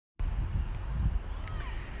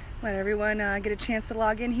Let everyone get a chance to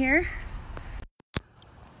log in here.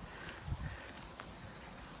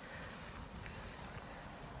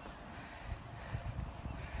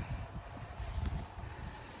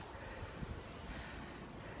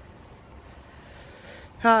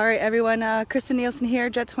 All right, everyone, Kristen Nielsen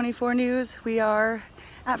here, Jet 24 News. We are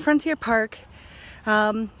at Frontier Park.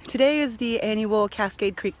 Today is the annual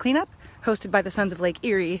Cascade Creek cleanup, hosted by the Sons of Lake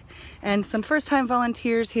Erie, and some first-time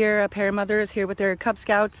volunteers here, a pair of mothers here with their Cub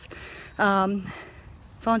Scouts,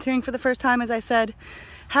 volunteering for the first time, as I said,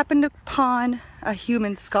 happened upon a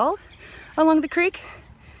human skull along the creek.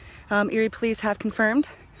 Erie police have confirmed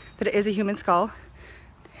that it is a human skull.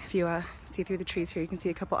 If you see through the trees here, you can see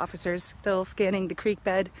a couple officers still scanning the creek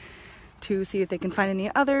bed to see if they can find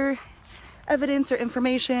any other evidence or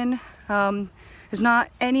information. There's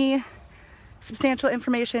not any substantial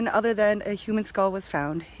information other than a human skull was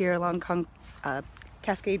found here along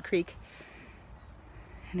Cascade Creek,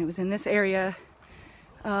 and it was in this area.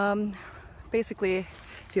 Basically,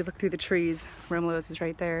 if you look through the trees, Romelo's is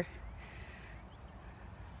right there,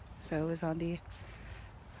 so it was on the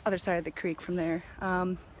other side of the creek from there.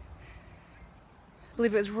 I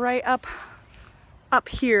believe it was right up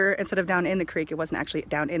here instead of down in the creek. It wasn't actually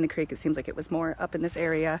down in the creek. It seems like it was more up in this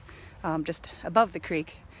area, just above the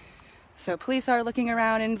creek. So police are looking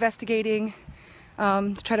around and investigating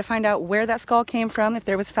to try to find out where that skull came from, if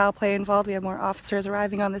there was foul play involved. We have more officers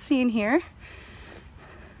arriving on the scene here.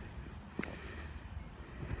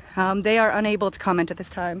 They are unable to comment at this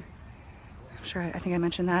time. I'm sure, I think I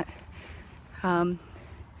mentioned that.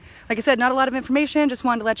 Like I said, not a lot of information, just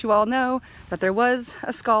wanted to let you all know that there was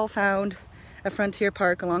a skull found at Frontier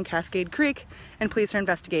Park along Cascade Creek, and police are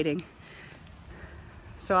investigating.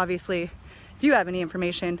 So obviously, if you have any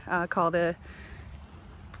information, call the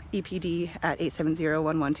EPD at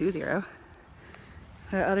 870-1120.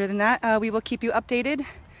 Other than that, we will keep you updated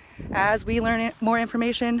as we learn more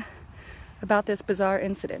information about this bizarre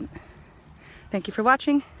incident. Thank you for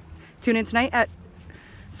watching. Tune in tonight at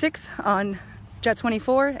 6 on Jet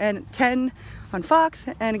 24 and 10 on Fox,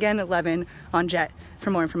 and again 11 on Jet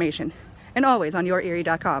for more information. And always on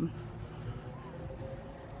YourErie.com.